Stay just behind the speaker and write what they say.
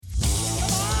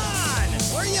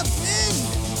you been?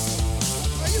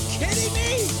 Are you kidding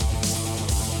me?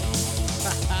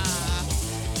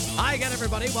 Hi again,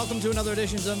 everybody. Welcome to another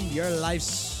edition of Your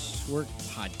Life's Work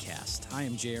Podcast. I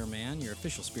am J.R. Mann, your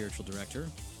official spiritual director.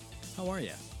 How are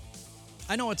you?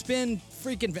 I know it's been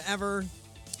freaking forever.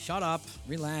 Shut up,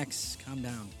 relax, calm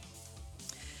down.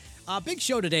 Big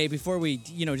show today before we,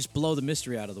 just blow the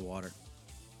mystery out of the water.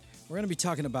 We're going to be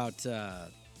talking about what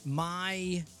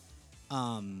do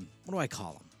I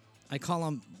call them? I call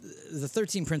them the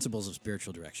 13 principles of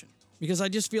spiritual direction. Because I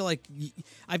just feel like,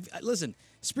 listen,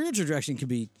 spiritual direction can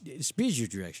be spiritual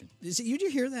direction. Did you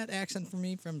hear that accent from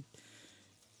me?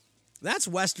 That's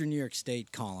Western New York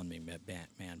State calling me,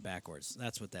 man, backwards.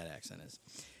 That's what that accent is.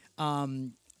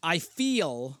 I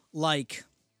feel like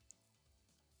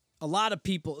a lot of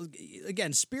people,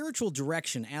 again, spiritual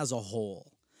direction as a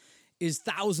whole is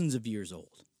thousands of years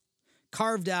old,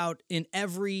 carved out in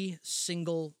every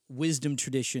single wisdom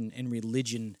tradition and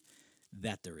religion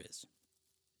that there is.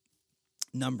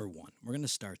 Number one, we're going to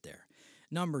start there.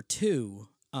 Number two,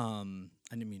 I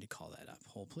didn't mean to call that up.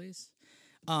 Hold, please.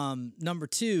 Number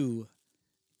two,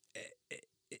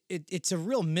 it's a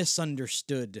real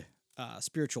misunderstood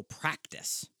spiritual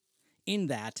practice in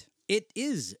that it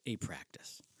is a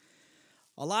practice.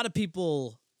 A lot of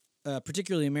people,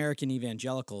 particularly American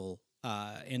evangelical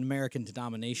and American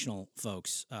denominational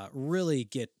folks, really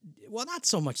get, well, not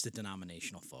so much the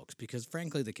denominational folks, because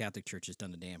frankly, the Catholic Church has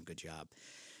done a damn good job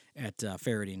at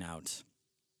ferreting out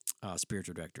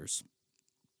spiritual directors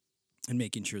and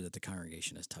making sure that the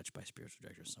congregation is touched by spiritual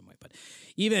directors some way. But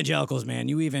evangelicals, man,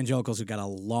 you evangelicals have got a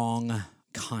long,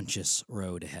 conscious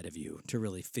road ahead of you to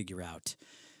really figure out,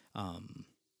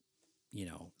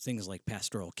 things like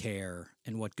pastoral care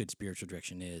and what good spiritual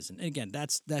direction is. And again,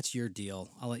 that's your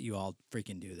deal. I'll let you all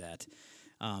freaking do that.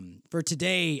 For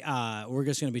today, we're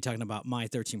just going to be talking about my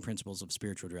 13 principles of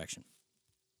spiritual direction.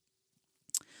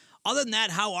 Other than that,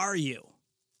 how are you?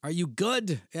 Are you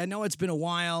good? I know it's been a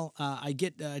while. I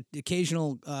get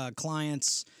occasional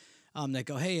clients that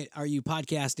go, hey, are you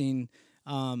podcasting?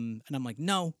 And I'm like,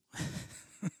 no.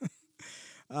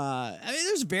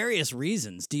 There's various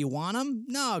reasons. Do you want them?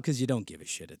 No, because you don't give a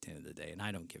shit at the end of the day, and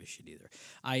I don't give a shit either.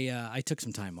 I took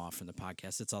some time off from the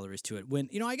podcast. That's all there is to it. When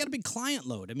I got a big client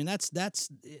load. I mean, that's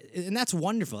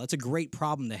wonderful. That's a great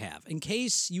problem to have. In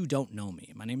case you don't know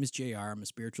me, my name is JR. I'm a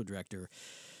spiritual director.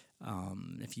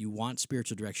 If you want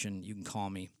spiritual direction, you can call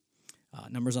me.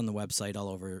 Numbers on the website all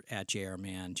over at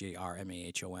JRMahon,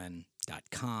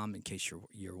 JRMahon.com, in case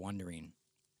you're wondering.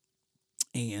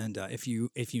 And if you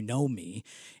know me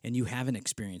and you haven't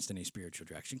experienced any spiritual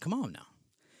direction, come on now.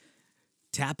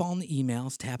 Tap on the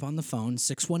emails, tap on the phone,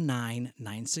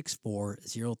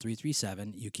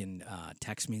 619-964-0337. You can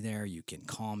text me there. You can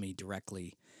call me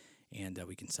directly, and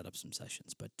we can set up some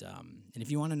sessions. But and if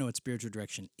you want to know what spiritual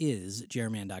direction is,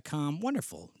 JRMahon.com,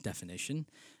 wonderful definition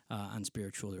on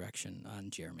spiritual direction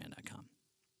on JRMahon.com.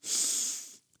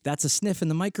 That's a sniff in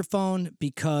the microphone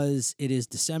because it is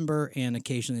December and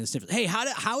occasionally the sniff. Hey,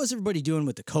 how is everybody doing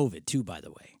with the COVID too, by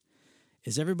the way?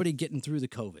 Is everybody getting through the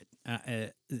COVID?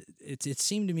 It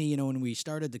seemed to me, when we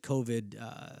started the COVID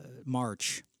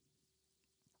march,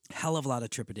 hell of a lot of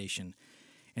trepidation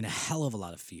and a hell of a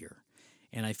lot of fear.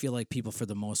 And I feel like people, for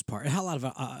the most part, a hell of a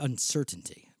lot of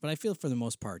uncertainty. But I feel for the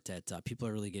most part that people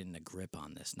are really getting a grip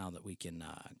on this now that we can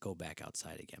go back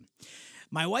outside again.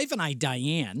 My wife and I,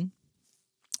 Diane,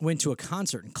 went to a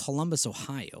concert in Columbus,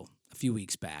 Ohio a few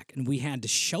weeks back, and we had to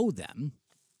show them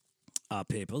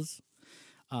papers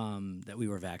that we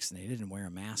were vaccinated and wear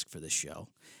a mask for this show.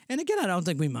 And again, I don't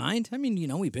think we mind. I mean,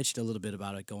 we bitched a little bit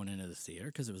about it going into the theater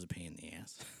because it was a pain in the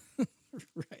ass.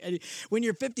 Right. When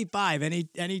you're 55,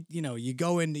 you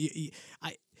go in.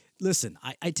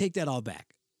 I take that all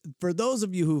back. For those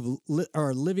of you who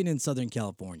are living in Southern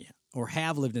California or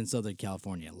have lived in Southern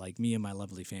California, like me and my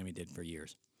lovely family did for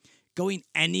years, going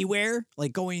anywhere,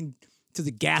 like going to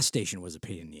the gas station, was a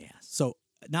pain in the ass. So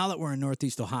now that we're in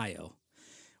Northeast Ohio,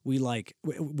 we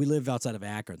live outside of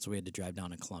Akron, so we had to drive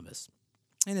down to Columbus,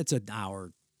 and it's an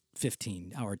hour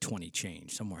 15, hour 20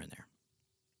 change, somewhere in there.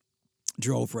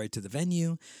 Drove right to the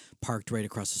venue, parked right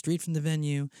across the street from the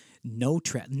venue.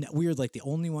 We were like the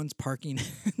only ones parking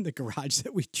in the garage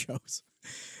that we chose.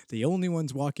 The only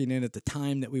ones walking in at the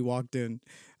time that we walked in.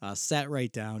 Sat right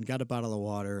down, got a bottle of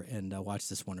water, and watched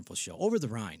this wonderful show. Over the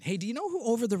Rhine. Hey, do you know who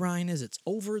Over the Rhine is? It's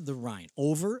Over the Rhine.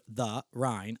 Over the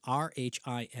Rhine, Rhine.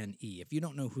 If you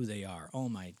don't know who they are, oh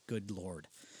my good Lord,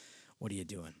 what are you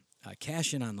doing?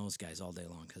 Cash in on those guys all day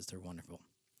long because they're wonderful.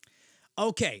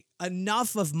 Okay,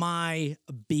 enough of my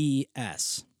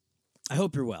BS. I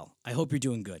hope you're well. I hope you're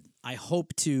doing good. I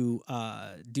hope to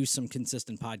do some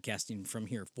consistent podcasting from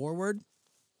here forward.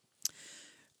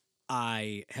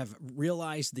 I have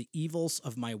realized the evils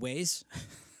of my ways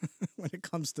when it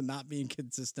comes to not being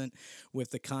consistent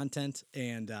with the content,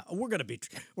 and we're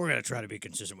gonna try to be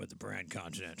consistent with the brand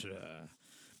content.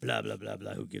 Blah blah blah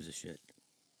blah. Who gives a shit?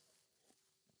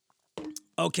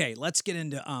 Okay, let's get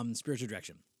into spiritual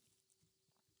direction.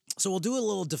 So we'll do a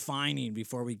little defining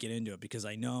before we get into it, because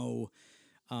I know,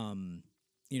 a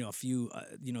few,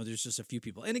 there's just a few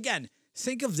people. And again,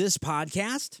 think of this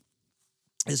podcast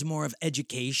as more of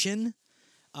education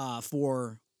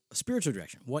for spiritual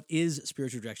direction. What is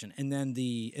spiritual direction? And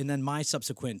then my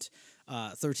subsequent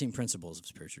 13 principles of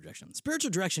spiritual direction.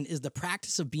 Spiritual direction is the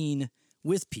practice of being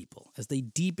with people as they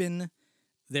deepen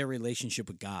their relationship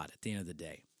with God at the end of the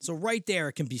day. So right there,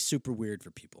 it can be super weird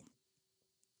for people.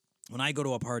 When I go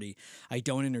to a party, I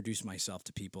don't introduce myself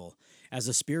to people as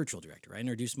a spiritual director. I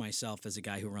introduce myself as a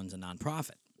guy who runs a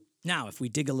nonprofit. Now, if we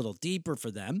dig a little deeper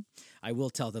for them, I will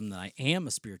tell them that I am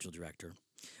a spiritual director.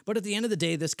 But at the end of the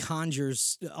day, this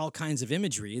conjures all kinds of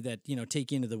imagery that,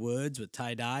 take you into the woods with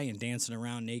tie-dye and dancing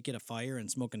around naked, a fire,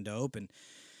 and smoking dope,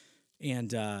 and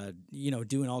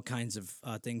doing all kinds of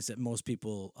things that most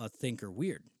people think are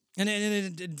weird.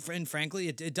 And frankly,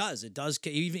 it does. It does.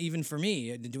 Even for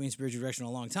me, doing spiritual direction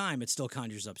a long time, it still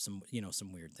conjures up some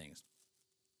weird things.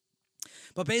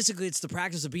 But basically, it's the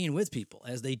practice of being with people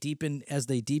as they deepen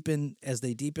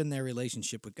their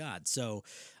relationship with God. So,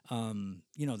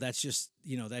 that's just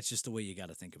the way you got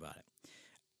to think about it.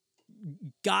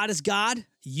 God is God.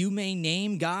 You may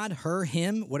name God, her,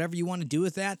 him, whatever you want to do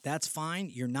with that. That's fine.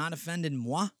 You're not offended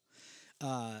moi.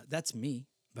 That's me,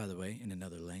 by the way, in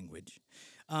another language.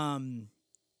 But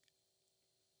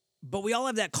we all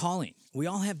have that calling. We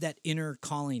all have that inner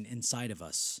calling inside of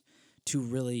us to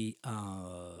really,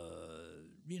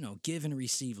 give and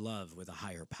receive love with a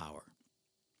higher power,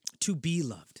 to be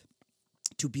loved,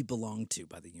 to be belonged to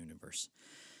by the universe.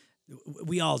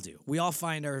 We all do. We all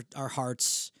find our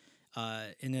hearts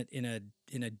in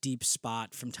a deep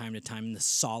spot from time to time, in the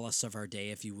solace of our day,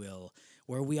 if you will,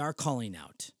 where we are calling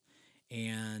out.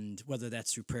 And whether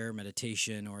that's through prayer,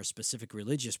 meditation, or a specific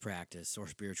religious practice or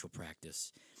spiritual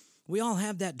practice, we all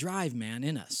have that drive, man,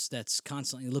 in us that's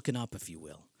constantly looking up, if you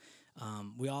will.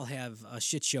 We all have a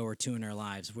shit show or two in our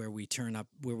lives where we turn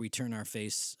our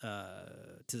face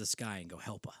to the sky and go,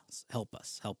 help us,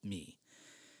 help me.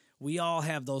 We all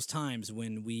have those times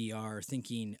when we are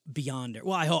thinking beyond it.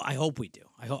 Well, I hope we do.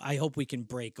 I hope we can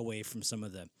break away from some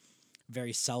of the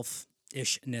very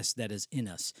selfishness that is in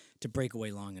us, to break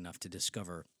away long enough to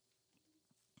discover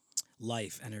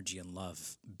life, energy, and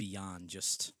love beyond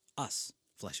just us,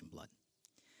 flesh and blood.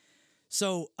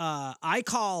 So I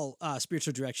call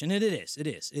spiritual direction, and it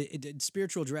is.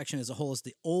 Spiritual direction as a whole is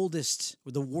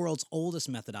the world's oldest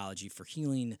methodology for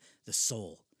healing the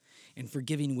soul and for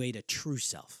giving way to true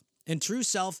self. And true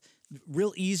self,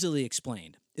 real easily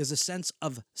explained, is a sense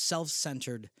of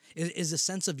self-centered, is a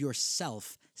sense of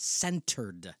yourself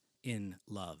centered in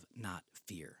love, not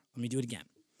fear. Let me do it again,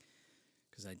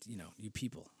 because you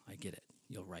people, I get it.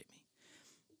 You'll write me.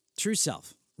 True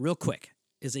self, real quick,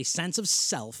 is a sense of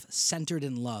self centered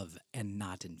in love and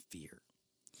not in fear.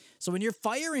 So when you're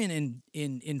firing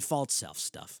in false self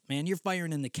stuff, man, you're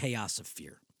firing in the chaos of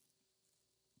fear.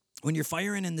 When you're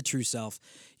firing in the true self,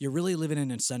 you're really living in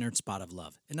a centered spot of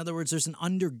love. In other words, there's an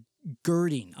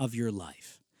undergirding of your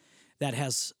life that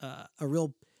has a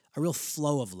real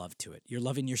flow of love to it. You're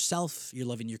loving yourself, you're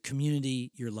loving your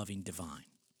community, you're loving divine.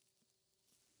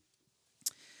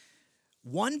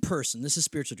 One person, this is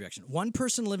spiritual direction, one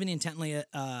person living intently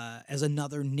as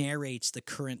another narrates the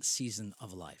current season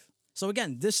of life. So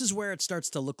again, this is where it starts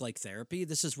to look like therapy.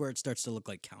 This is where it starts to look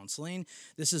like counseling.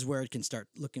 This is where it can start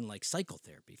looking like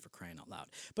psychotherapy, for crying out loud.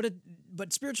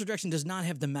 But spiritual direction does not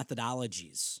have the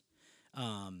methodologies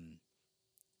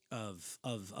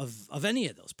of any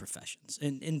of those professions.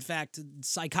 And in fact,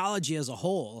 psychology as a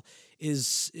whole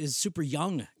is super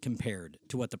young compared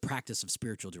to what the practice of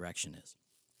spiritual direction is.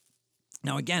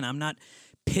 Now, again, I'm not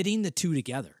pitting the two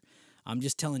together. I'm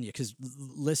just telling you, because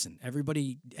listen,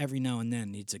 everybody every now and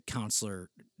then needs a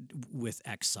counselor with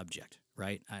X subject,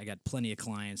 right? I got plenty of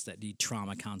clients that need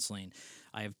trauma counseling.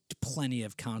 I have plenty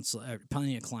of clients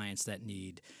that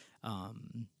need, a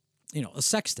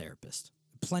sex therapist.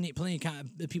 Plenty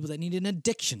of people that need an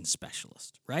addiction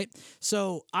specialist, right?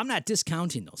 So I'm not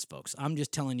discounting those folks. I'm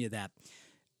just telling you that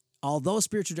although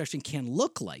spiritual direction can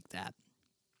look like that,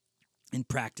 in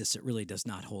practice, it really does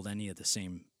not hold any of the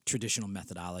same traditional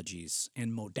methodologies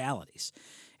and modalities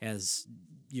as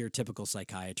your typical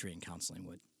psychiatry and counseling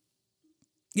would.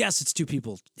 Yes, it's two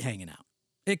people hanging out.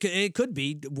 It could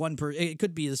be it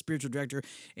could be the spiritual director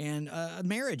and a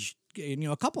marriage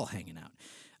a couple hanging out.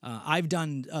 I've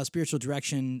done spiritual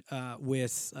direction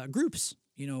with groups,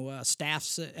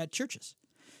 staffs at churches.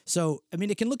 So, I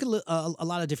mean, it can look a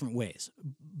lot of different ways.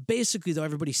 Basically, though,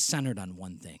 everybody's centered on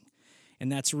one thing,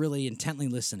 and that's really intently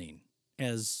listening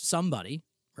as somebody,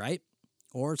 right,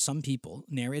 or some people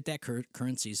narrate that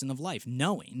current season of life,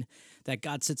 knowing that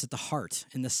God sits at the heart,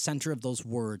 in the center of those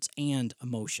words and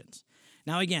emotions.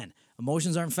 Now, again,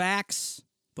 emotions aren't facts,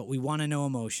 but we want to know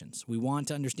emotions. We want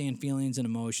to understand feelings and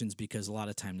emotions because a lot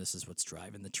of time this is what's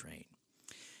driving the train.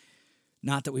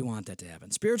 Not that we want that to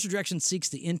happen. Spiritual direction seeks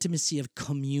the intimacy of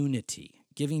community,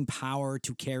 giving power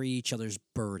to carry each other's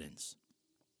burdens.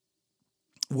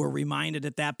 We're reminded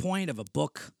at that point of a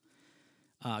book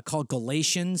called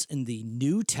Galatians in the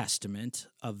New Testament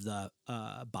of the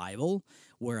Bible,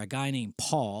 where a guy named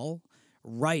Paul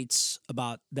writes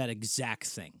about that exact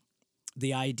thing.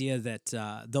 The idea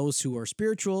that those who are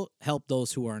spiritual help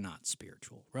those who are not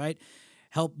spiritual, right?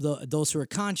 Help those who are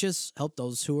conscious, help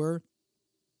those who are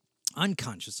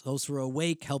unconscious, those who are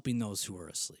awake, helping those who are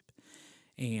asleep.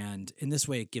 And in this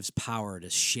way, it gives power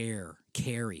to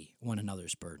carry one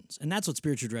another's burdens. And that's what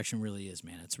spiritual direction really is,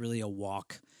 man. It's really a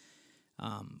walk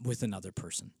with another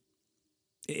person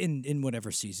in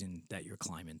whatever season that you're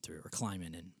climbing through or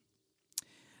climbing in.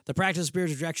 The practice of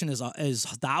spiritual direction is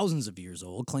thousands of years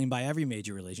old, claimed by every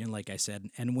major religion, like I said,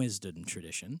 and wisdom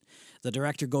tradition. The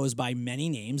director goes by many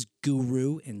names: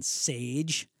 guru and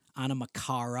sage,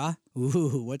 Anamakara.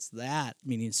 Ooh, what's that?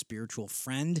 Meaning spiritual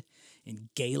friend in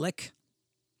Gaelic.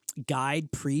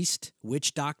 Guide, priest,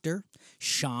 witch doctor,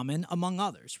 shaman, among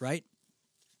others, right?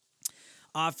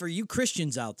 For you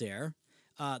Christians out there,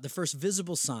 the first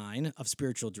visible sign of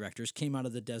spiritual directors came out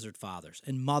of the desert fathers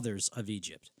and mothers of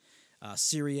Egypt.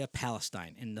 Syria,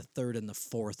 Palestine in the 3rd and the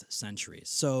 4th centuries.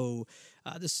 So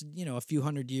this, a few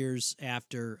hundred years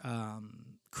after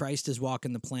Christ is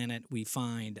walking the planet, we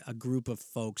find a group of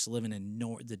folks living in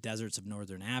the deserts of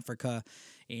northern Africa,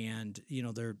 and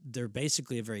they're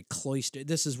basically a very cloistered.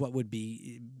 This is what would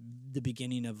be the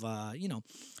beginning of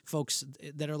folks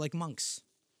that are like monks,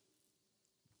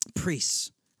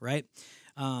 priests, right?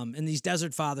 And these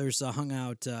desert fathers hung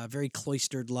out very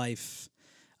cloistered life.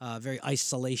 Very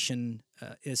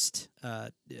isolationist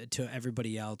to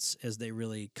everybody else as they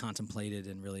really contemplated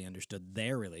and really understood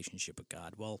their relationship with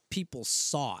God. Well, people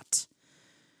sought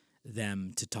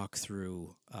them to talk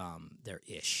through their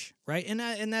ish, right?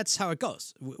 And that's how it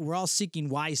goes. We're all seeking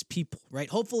wise people,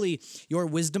 right? Hopefully you're a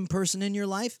wisdom person in your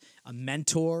life, a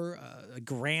mentor, a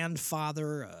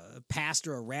grandfather, a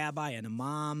pastor, a rabbi, an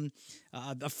imam,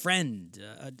 a friend,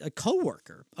 a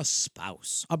coworker, a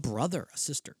spouse, a brother, a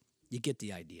sister. You get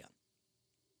the idea.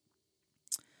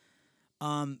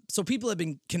 So people have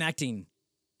been connecting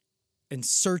and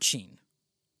searching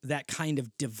that kind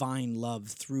of divine love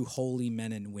through holy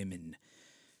men and women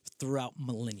throughout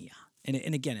millennia.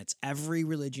 And again, it's every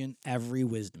religion, every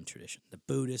wisdom tradition. The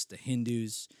Buddhists, the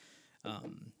Hindus,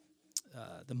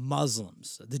 the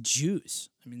Muslims, the Jews.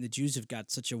 I mean, the Jews have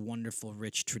got such a wonderful,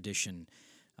 rich tradition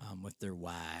with their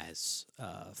wise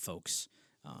folks.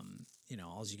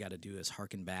 All you got to do is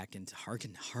hearken back,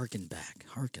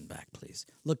 please.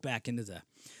 Look back into the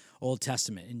Old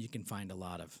Testament, and you can find a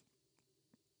lot of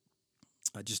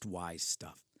just wise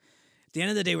stuff. At the end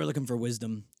of the day, we're looking for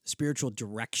wisdom, spiritual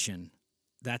direction.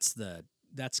 That's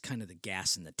kind of the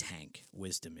gas in the tank,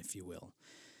 wisdom, if you will.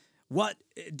 What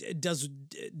does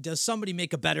somebody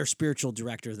make a better spiritual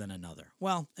director than another?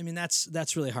 Well, I mean,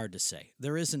 that's really hard to say.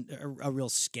 There isn't a real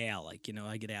scale. Like,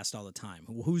 I get asked all the time,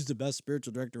 who's the best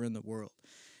spiritual director in the world?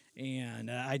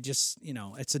 And I just,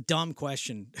 it's a dumb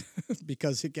question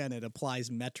because, again, it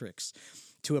applies metrics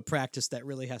to a practice that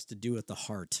really has to do with the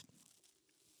heart.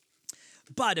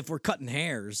 But if we're cutting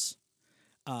hairs,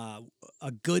 a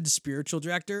good spiritual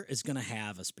director is going to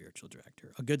have a spiritual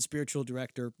director. A good spiritual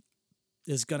director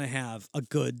is going to have a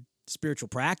good spiritual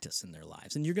practice in their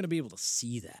lives, and you're going to be able to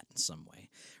see that in some way,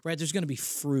 right? There's going to be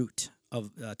fruit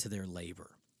to their labor.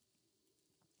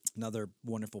 Another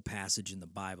wonderful passage in the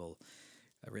Bible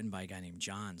written by a guy named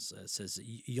John says,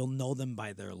 you'll know them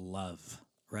by their love,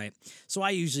 right? So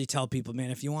I usually tell people, man,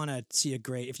 if you want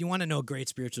to know a great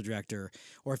spiritual director,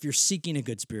 or if you're seeking a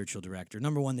good spiritual director,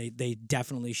 number one, they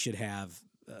definitely should have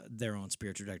their own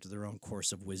spiritual director, their own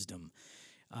course of wisdom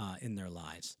in their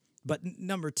lives. But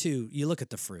number two, you look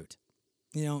at the fruit.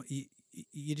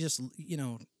 You just,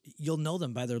 you'll know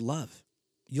them by their love.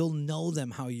 You'll know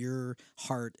them how your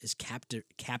heart is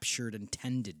captured and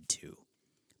tended to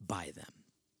by them.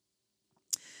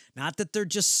 Not that they're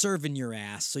just serving your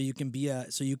ass so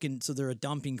they're a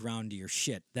dumping ground to your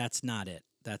shit. That's not it.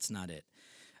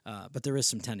 but there is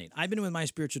some tending. I've been with my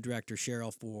spiritual director,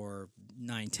 Cheryl, for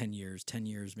 10 years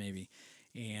maybe,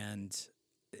 and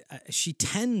she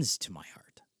tends to my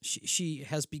heart. She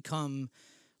has become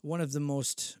one of the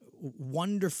most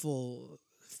wonderful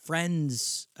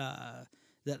friends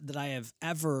that I have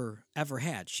ever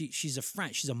had. She's a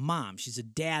friend. She's a mom. She's a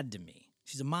dad to me.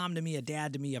 She's a mom to me, a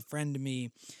dad to me, a friend to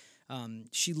me.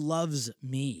 She loves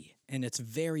me, and it's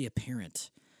very apparent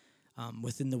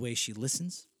within the way she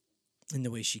listens, in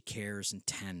the way she cares and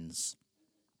tends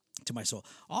to my soul.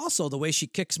 Also, the way she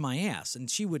kicks my ass, and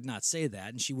she would not say that,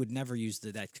 and she would never use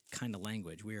that kind of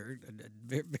language. We are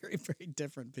very, very, very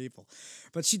different people,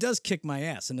 but she does kick my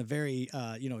ass in a very,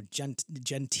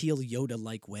 genteel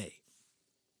Yoda-like way.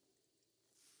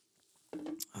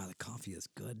 The coffee is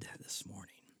good this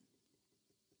morning.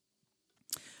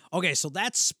 Okay, so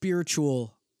that's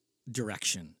spiritual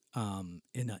direction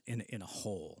in a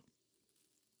whole.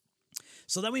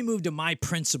 So then we move to my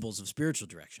principles of spiritual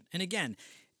direction. And again,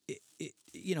 a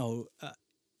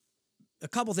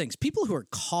couple things. People who are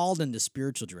called into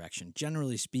spiritual direction,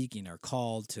 generally speaking, are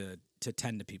called to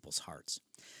tend to people's hearts.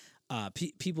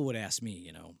 People would ask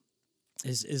me,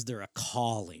 is there a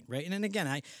calling, right? And then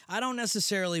again, I don't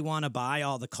necessarily want to buy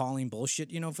all the calling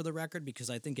bullshit, for the record, because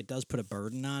I think it does put a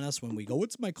burden on us when we go,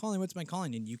 what's my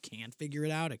calling? And you can't figure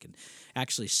it out. It can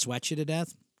actually sweat you to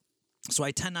death. So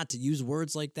I tend not to use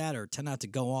words like that, or tend not to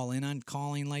go all in on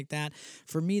calling like that.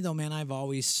 For me, though, man, I've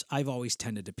always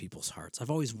tended to people's hearts. I've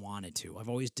always wanted to. I've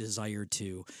always desired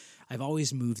to. I've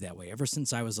always moved that way ever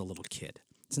since I was a little kid.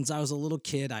 Since I was a little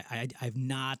kid, I've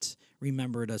not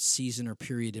remembered a season or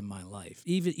period in my life,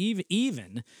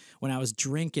 even when I was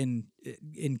drinking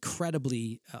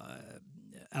incredibly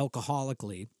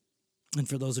alcoholically. And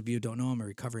for those of you who don't know, I'm a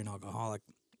recovering alcoholic,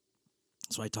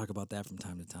 so I talk about that from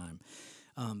time to time.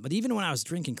 But even when I was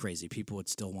drinking crazy, people would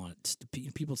still knock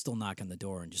on the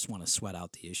door and just want to sweat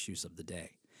out the issues of the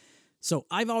day. So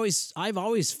I've always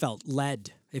felt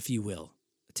led, if you will,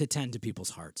 to tend to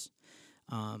people's hearts.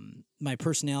 My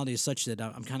personality is such that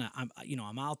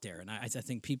I'm out there, and I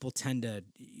think people tend to,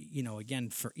 again,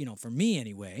 for me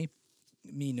anyway,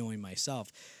 me knowing myself,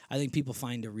 I think people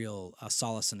find a real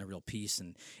solace and a real peace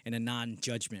and a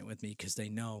non-judgment with me because they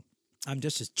know I'm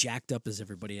just as jacked up as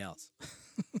everybody else.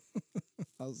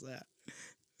 How's that?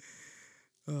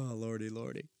 Oh, lordy.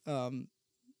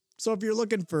 So if you're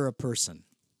looking for a person,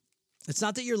 it's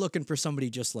not that you're looking for somebody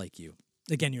just like you.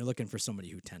 Again, you're looking for somebody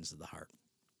who tends to the heart.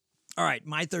 All right,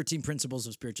 my 13 principles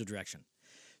of spiritual direction.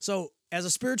 So as a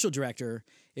spiritual director,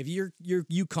 if you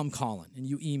come calling and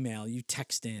you email, you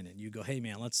text in and you go, hey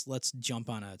man, let's jump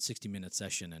on a 60-minute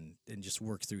session and just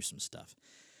work through some stuff.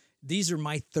 These are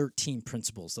my 13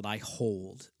 principles that I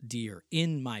hold dear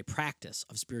in my practice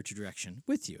of spiritual direction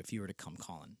with you if you were to come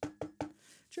calling.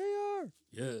 JR.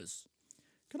 Yes.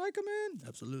 Can I come in?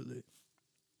 Absolutely.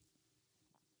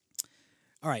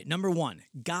 All right, number 1,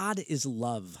 God is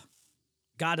love.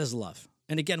 God is love.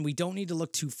 And again, we don't need to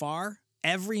look too far.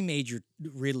 Every major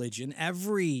religion,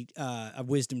 every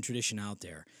wisdom tradition out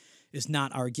there is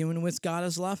not arguing with God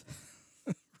is love.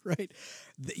 Right?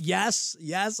 Yes,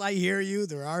 I hear you.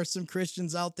 There are some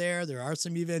Christians out there. There are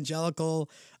some evangelical,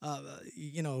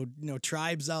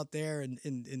 tribes out there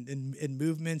and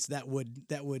movements that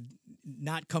would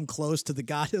not come close to the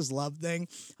God is love thing.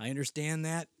 I understand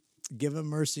that. Give them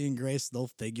mercy and grace. They'll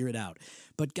figure it out.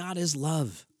 But God is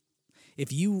love.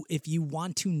 If you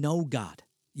want to know God,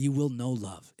 you will know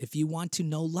love. If you want to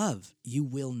know love, you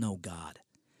will know God.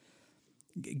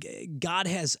 God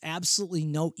has absolutely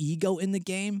no ego in the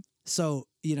game. So,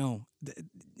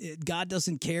 God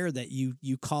doesn't care that you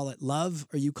call it love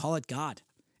or you call it God.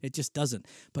 It just doesn't.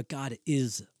 But God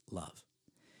is love.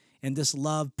 And this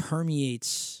love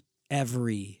permeates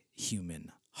every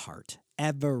human heart.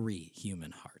 Every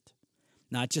human heart.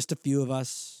 Not just a few of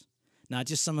us. Not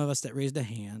just some of us that raised a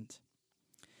hand.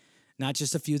 Not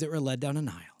just a few that were led down an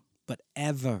aisle. But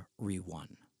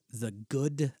everyone. The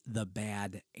good, the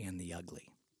bad, and the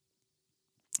ugly.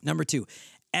 Number 2,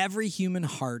 every human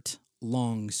heart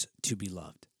longs to be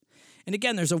loved. And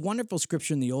again, there's a wonderful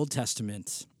scripture in the Old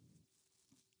Testament,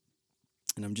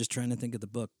 and I'm just trying to think of the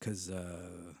book because,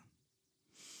 it'll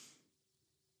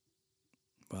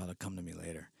come to me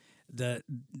later. The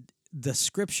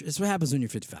scripture, it's what happens when you're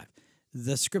 55.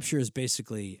 The scripture is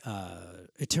basically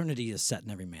eternity is set in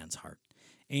every man's heart.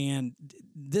 And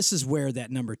this is where that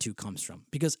number 2 comes from,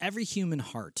 because every human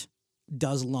heart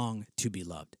does long to be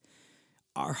loved.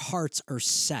 Our hearts are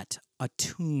set,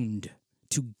 attuned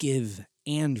to give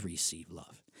and receive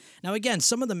love. Now, again,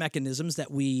 some of the mechanisms that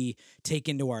we take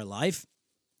into our life,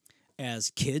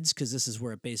 as kids, because this is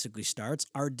where it basically starts,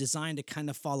 are designed to kind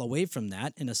of fall away from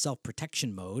that in a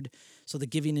self-protection mode. So the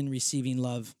giving and receiving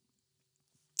love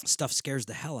stuff scares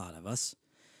the hell out of us.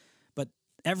 But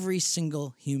every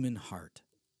single human heart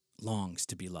longs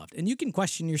to be loved. And you can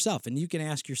question yourself, and you can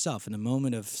ask yourself in a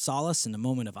moment of solace, in a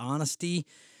moment of honesty,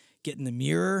 get in the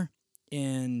mirror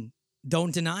and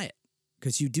don't deny it,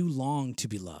 because you do long to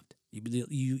be loved.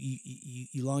 You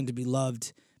long to be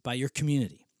loved by your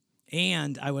community.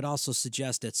 And I would also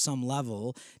suggest at some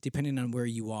level, depending on where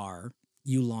you are,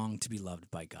 you long to be loved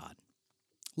by God.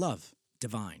 Love,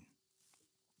 divine,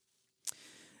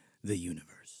 the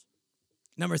universe.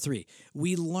 Number 3,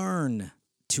 we learn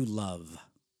to love,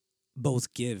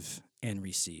 both give and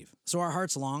receive. So our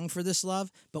hearts long for this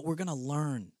love, but we're going to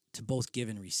learn to both give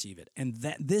and receive it. And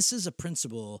that this is a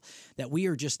principle that we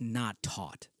are just not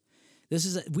taught.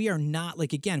 We are not,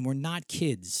 like, again, we're not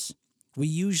kids. We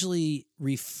usually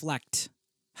reflect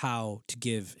how to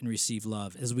give and receive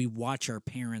love as we watch our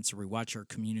parents or we watch our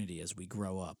community as we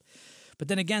grow up. But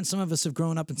then again, some of us have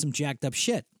grown up in some jacked up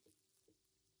shit.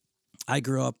 I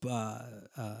grew up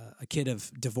a kid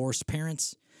of divorced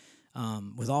parents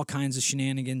with all kinds of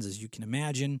shenanigans, as you can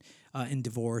imagine, in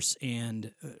divorce.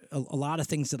 And a lot of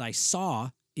things that I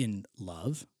saw in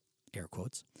love, air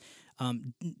quotes,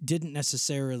 didn't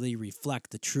necessarily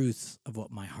reflect the truth of what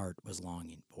my heart was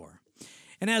longing for.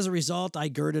 And as a result, I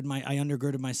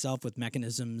undergirded myself with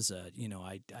mechanisms.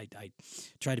 I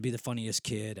tried to be the funniest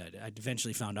kid. I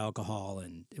eventually found alcohol,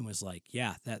 and it was like,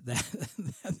 yeah,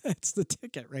 that's the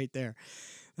ticket right there.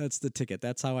 That's the ticket.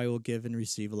 That's how I will give and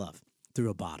receive love, through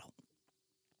a bottle.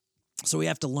 So we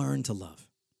have to learn to love,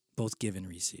 both give and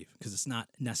receive, because it's not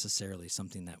necessarily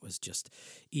something that was just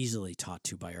easily taught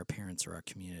to by our parents or our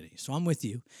community. So I'm with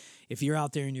you. If you're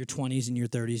out there in your 20s and your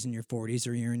 30s and your 40s,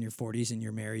 or you're in your 40s and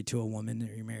you're married to a woman,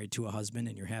 or you're married to a husband,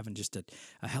 and you're having just a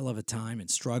hell of a time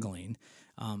and struggling,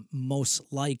 most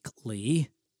likely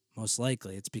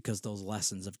it's because those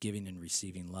lessons of giving and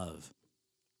receiving love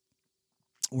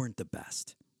weren't the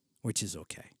best, which is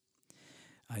okay.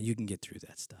 You can get through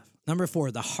that stuff. Number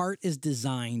 4, the heart is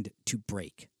designed to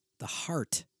break. The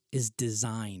heart is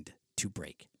designed to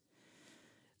break.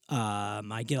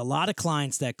 I get a lot of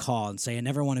clients that call and say, I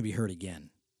never want to be hurt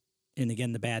again. And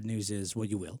again, the bad news is, well,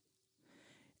 you will.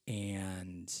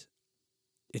 And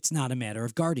it's not a matter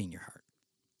of guarding your heart.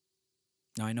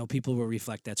 Now, I know people will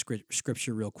reflect that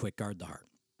scripture real quick, guard the heart.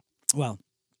 Well,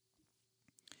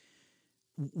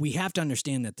 we have to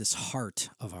understand that this heart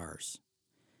of ours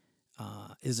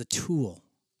is a tool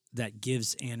that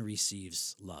gives and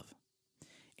receives love.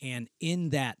 And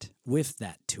with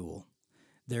that tool,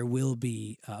 there will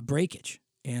be breakage.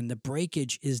 And the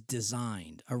breakage is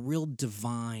designed, a real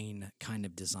divine kind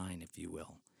of design, if you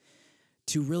will,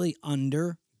 to really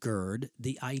undergird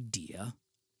the idea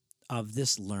of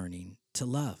this learning to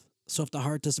love. So if the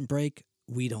heart doesn't break,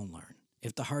 we don't learn.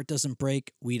 If the heart doesn't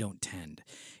break, we don't tend.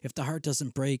 If the heart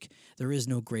doesn't break, there is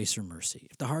no grace or mercy.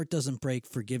 If the heart doesn't break,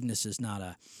 forgiveness is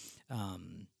not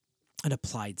an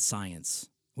applied science,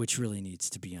 which really needs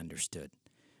to be understood.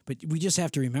 But we just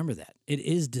have to remember that. It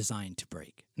is designed to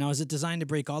break. Now, is it designed to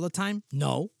break all the time?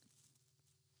 No.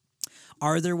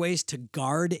 Are there ways to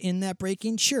guard in that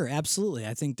breaking? Sure, absolutely.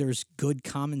 I think there's good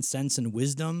common sense and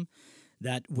wisdom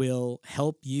that will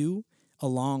help you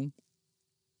along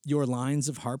your lines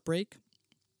of heartbreak.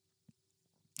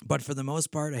 But for the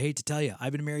most part, I hate to tell you,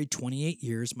 I've been married 28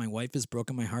 years. My wife has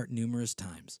broken my heart numerous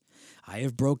times. I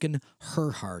have broken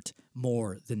her heart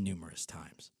more than numerous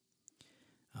times.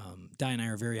 Di and I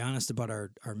are very honest about our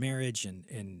marriage,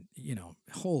 and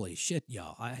holy shit,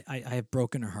 y'all. I have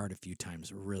broken her heart a few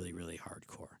times, really, really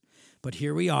hardcore. But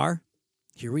here we are.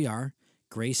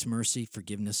 Grace, mercy,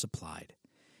 forgiveness applied.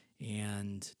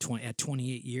 And at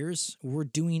 28 years, we're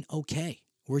doing okay.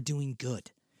 We're doing good.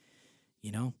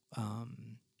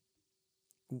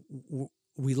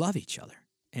 We love each other.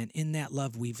 And in that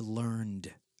love, we've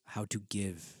learned how to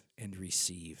give and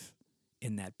receive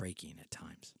in that breaking at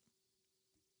times.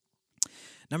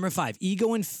 Number 5,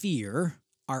 ego and fear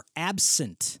are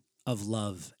absent of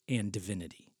love and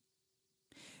divinity.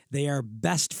 They are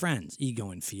best friends,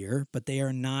 ego and fear, but they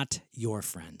are not your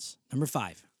friends. Number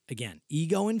 5, again,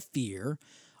 ego and fear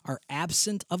are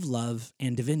absent of love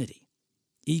and divinity.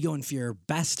 Ego and fear are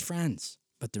best friends,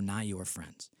 but they're not your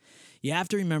friends. You have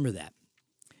to remember that.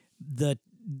 The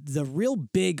real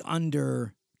big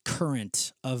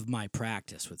undercurrent of my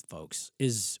practice with folks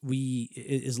is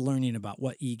learning about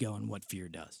what ego and what fear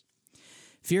does.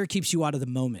 Fear keeps you out of the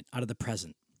moment, out of the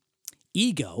present.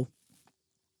 Ego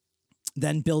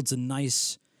then builds a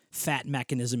nice fat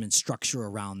mechanism and structure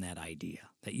around that idea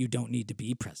that you don't need to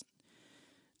be present.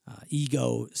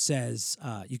 Ego says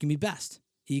you can be best.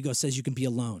 Ego says you can be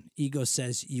alone. Ego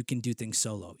says you can do things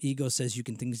solo. Ego says you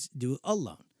can do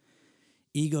alone.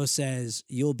 Ego says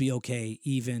you'll be okay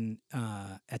even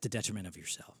at the detriment of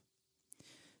yourself.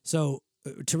 So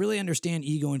to really understand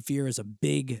ego and fear is a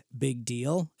big, big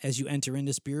deal as you enter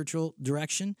into spiritual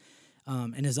direction.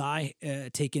 And as I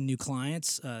take in new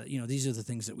clients, these are the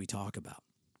things that we talk about.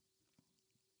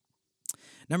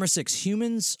 Number 6,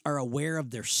 humans are aware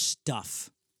of their stuff.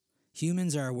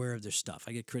 Humans are aware of their stuff.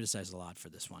 I get criticized a lot for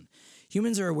this one.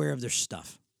 Humans are aware of their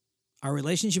stuff. Our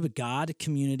relationship with God,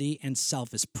 community, and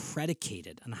self is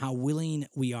predicated on how willing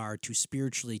we are to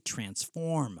spiritually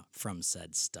transform from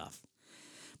said stuff.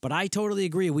 But I totally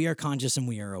agree. We are conscious and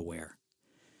we are aware.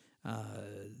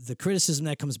 The criticism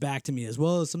that comes back to me is,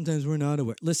 well, sometimes we're not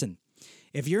aware. Listen,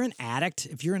 if you're an addict,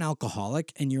 if you're an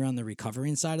alcoholic and you're on the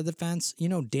recovering side of the fence, you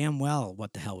know damn well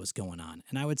what the hell was going on.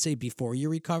 And I would say before your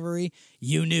recovery,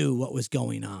 you knew what was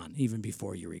going on even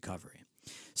before your recovery.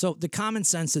 So the common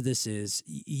sense of this is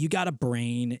you got a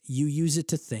brain, you use it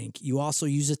to think, you also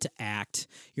use it to act.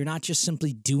 You're not just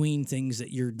simply doing things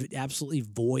that you're absolutely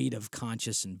void of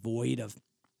conscious and void of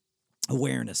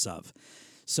awareness of.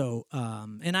 So,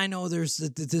 and I know there's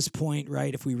at this point,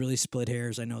 right, if we really split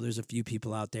hairs, I know there's a few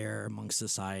people out there amongst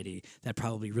society that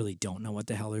probably really don't know what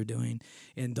the hell they're doing.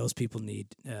 And those people need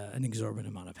an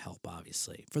exorbitant amount of help,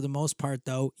 obviously. For the most part,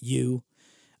 though, you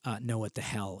know what the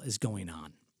hell is going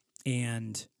on.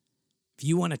 And if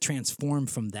you want to transform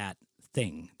from that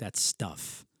thing, that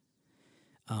stuff,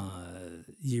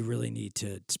 you really need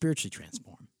to spiritually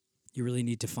transform. You really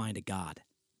need to find a God,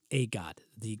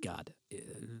 the God,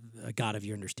 a God of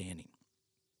your understanding.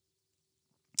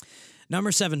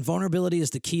 Number 7, vulnerability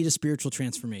is the key to spiritual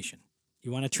transformation.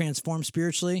 You want to transform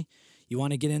spiritually? You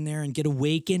want to get in there and get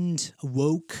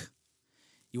awoke.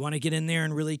 You want to get in there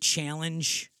and really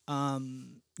challenge,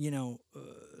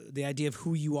 the idea of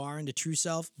who you are and the true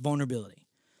self? Vulnerability.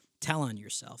 Tell on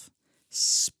yourself.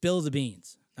 Spill the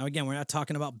beans. Now, again, we're not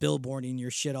talking about billboarding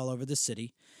your shit all over the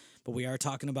city, but we are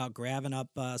talking about grabbing up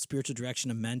spiritual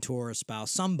direction, a mentor, a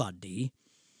spouse, somebody,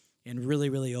 and really,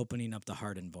 really opening up the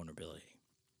heart and vulnerability.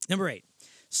 Number 8,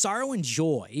 sorrow and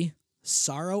joy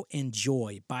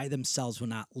by themselves will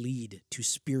not lead to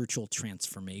spiritual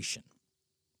transformation,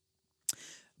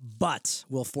 but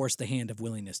will force the hand of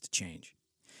willingness to change.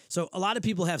 So a lot of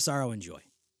people have sorrow and joy,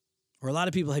 or a lot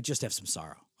of people just have some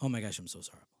sorrow. Oh my gosh, I'm so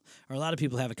sorrowful. Or a lot of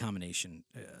people have a combination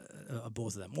of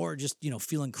both of them, or just,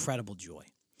 feel incredible joy.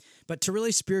 But to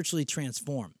really spiritually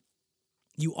transform,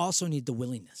 you also need the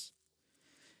willingness.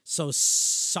 So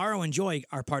sorrow and joy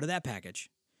are part of that package,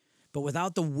 but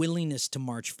without the willingness to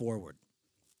march forward,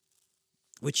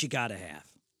 which you got to have,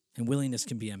 and willingness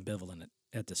can be ambivalent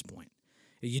at this point.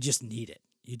 You just need it.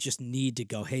 You just need to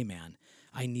go, hey, man,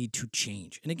 I need to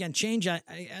change. And again, change, I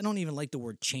don't even like the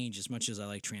word change as much as I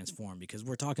like transform, because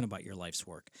we're talking about your life's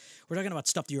work. We're talking about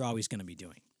stuff that you're always going to be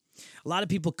doing. A lot of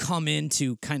people come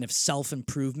into kind of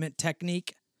self-improvement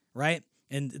technique, right?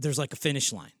 And there's like a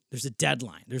finish line. There's a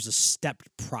deadline. There's a stepped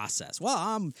process.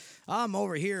 Well, I'm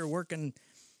over here working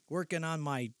on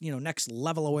my, next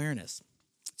level awareness.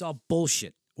 It's all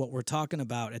bullshit. What we're talking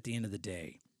about at the end of the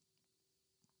day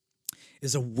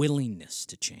is a willingness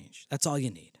to change. That's all you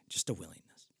need, just a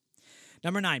willingness.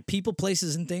 Number 9, people,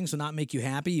 places, and things will not make you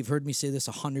happy. You've heard me say this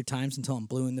 100 times until I'm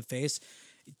blue in the face.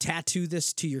 Tattoo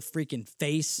this to your freaking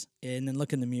face and then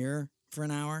look in the mirror for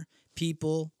an hour.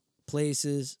 People,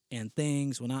 places, and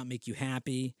things will not make you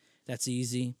happy. That's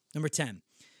easy. Number 10,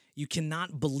 you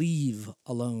cannot believe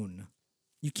alone.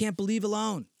 You can't believe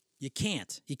alone. You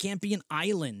can't. You can't be an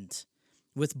island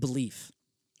with belief.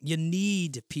 You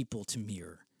need people to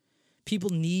mirror. People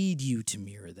need you to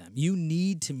mirror them. You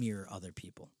need to mirror other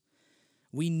people.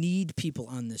 We need people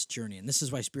on this journey, and this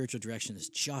is why spiritual direction is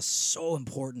just so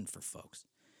important for folks.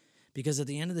 Because at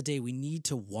the end of the day, we need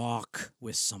to walk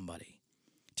with somebody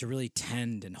to really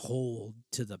tend and hold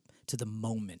to the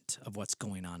moment of what's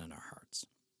going on in our hearts.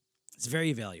 It's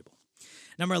very valuable.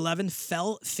 Number 11,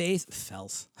 faith.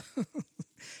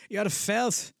 You got a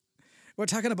faith. We're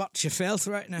talking about your faith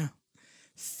right now.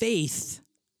 Faith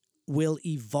will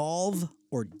evolve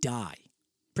or die.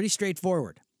 Pretty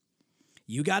straightforward.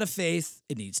 You got a faith,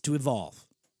 it needs to evolve.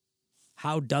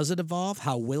 How does it evolve?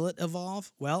 How will it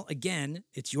evolve? Well, again,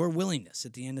 it's your willingness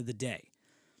at the end of the day.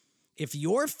 If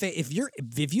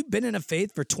you've been in a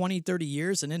faith for 20, 30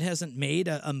 years and it hasn't made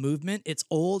a movement, it's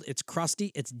old, it's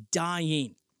crusty, it's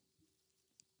dying.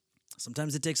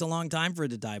 Sometimes it takes a long time for it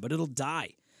to die, but it'll die.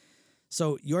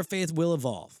 So your faith will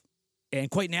evolve. And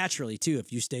quite naturally, too,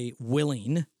 if you stay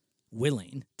willing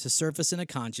to surface in a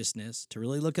consciousness, to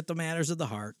really look at the matters of the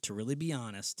heart, to really be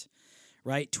honest,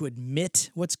 right? To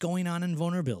admit what's going on in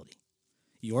vulnerability.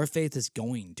 Your faith is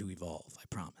going to evolve, I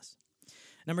promise.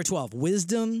 Number 12,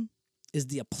 wisdom is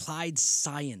the applied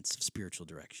science of spiritual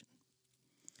direction.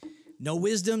 No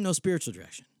wisdom, no spiritual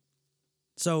direction.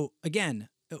 So again,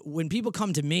 when people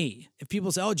come to me, if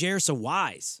people say, oh, Jair's so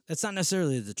wise, that's not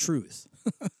necessarily the truth.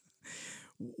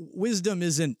 Wisdom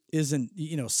isn't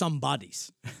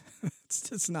somebody's.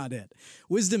 It's not it.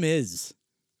 Wisdom is.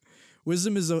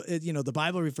 Wisdom is, the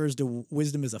Bible refers to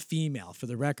wisdom as a female, for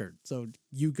the record. So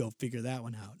you go figure that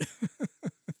one out.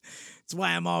 That's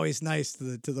why I'm always nice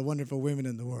to the wonderful women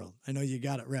in the world. I know you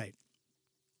got it right.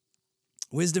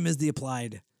 Wisdom is the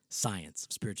applied science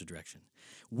of spiritual direction.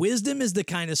 Wisdom is the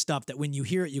kind of stuff that when you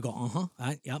hear it, you go,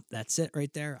 yep, that's it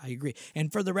right there. I agree.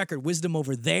 And for the record, wisdom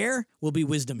over there will be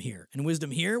wisdom here. And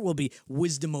wisdom here will be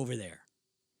wisdom over there.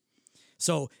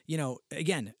 So,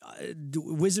 again,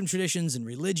 wisdom traditions and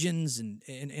religions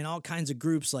and all kinds of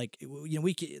groups,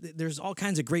 there's all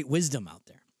kinds of great wisdom out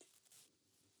there.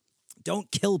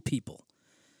 Don't kill people.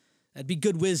 That'd be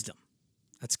good wisdom.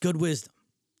 That's good wisdom.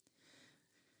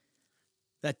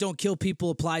 That don't kill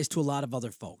people applies to a lot of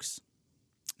other folks.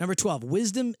 Number 12,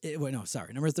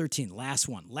 number 13, last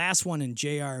one in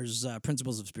JR's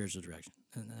Principles of Spiritual Direction.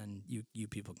 And then you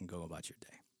people can go about your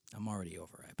day. I'm already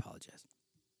over. I apologize.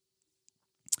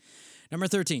 Number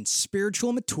 13,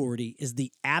 spiritual maturity is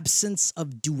the absence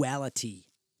of duality,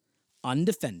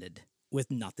 undefended, with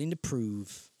nothing to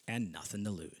prove and nothing to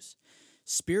lose.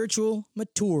 Spiritual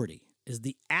maturity is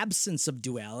the absence of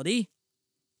duality,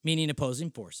 meaning opposing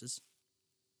forces.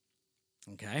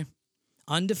 Okay?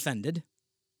 Undefended,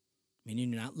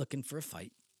 meaning you're not looking for a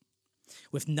fight.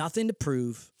 With nothing to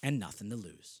prove and nothing to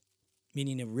lose,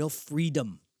 meaning a real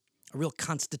freedom, a real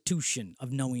constitution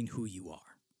of knowing who you are.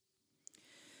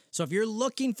 So if you're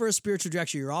looking for a spiritual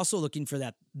direction, you're also looking for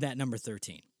that number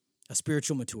 13, a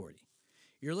spiritual maturity.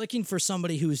 You're looking for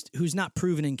somebody who's not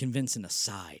proven and convincing a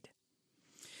side.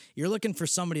 You're looking for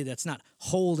somebody that's not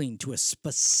holding to a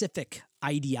specific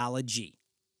ideology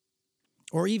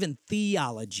or even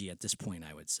theology at this point,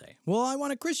 I would say. Well, I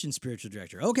want a Christian spiritual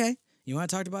director. Okay, you want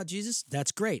to talk about Jesus?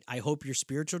 That's great. I hope your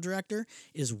spiritual director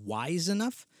is wise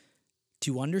enough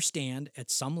to understand at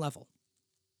some level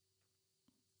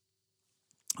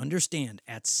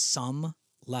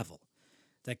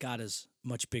that God is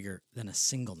much bigger than a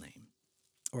single name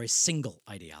or a single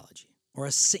ideology or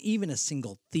even a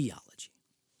single theology.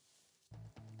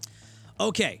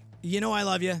 Okay, I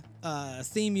love you.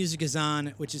 Theme music is on,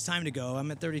 which is time to go. I'm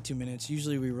at 32 minutes.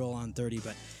 Usually we roll on 30,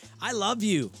 but I love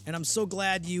you, and I'm so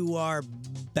glad you are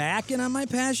backing on my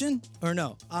passion. Or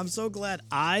no, I'm so glad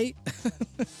I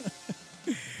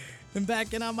am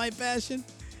backing on my passion.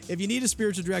 If you need a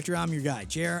spiritual director, I'm your guy.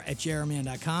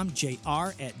 jr@jrman.com,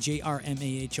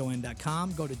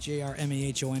 jr@jrmahon.com. Go to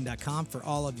jrmahon.com for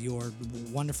all of your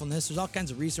wonderfulness. There's all kinds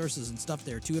of resources and stuff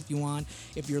there, too, if you want.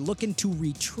 If you're looking to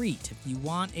retreat, if you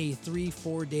want a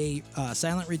 3-4 day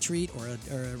silent retreat or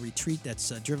a retreat that's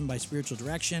driven by spiritual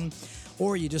direction,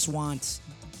 or you just want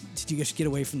to just get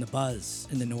away from the buzz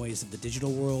and the noise of the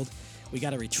digital world, we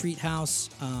got a retreat house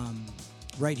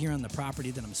right here on the property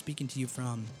that I'm speaking to you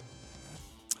from.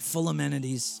 Full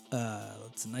amenities.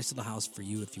 It's a nice little house for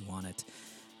you if you want it.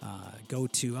 Go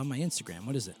to, on my Instagram,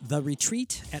 what is it? The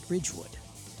Retreat at Ridgewood.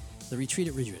 The Retreat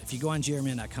at Ridgewood. If you go on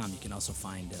jrman.com, you can also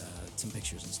find some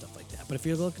pictures and stuff like that. But if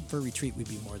you're looking for a retreat, we'd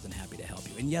be more than happy to help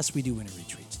you. And yes, we do winter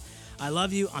retreats. I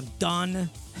love you. I'm done.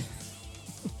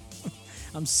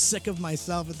 I'm sick of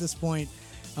myself at this point.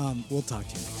 We'll talk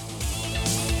to you next week.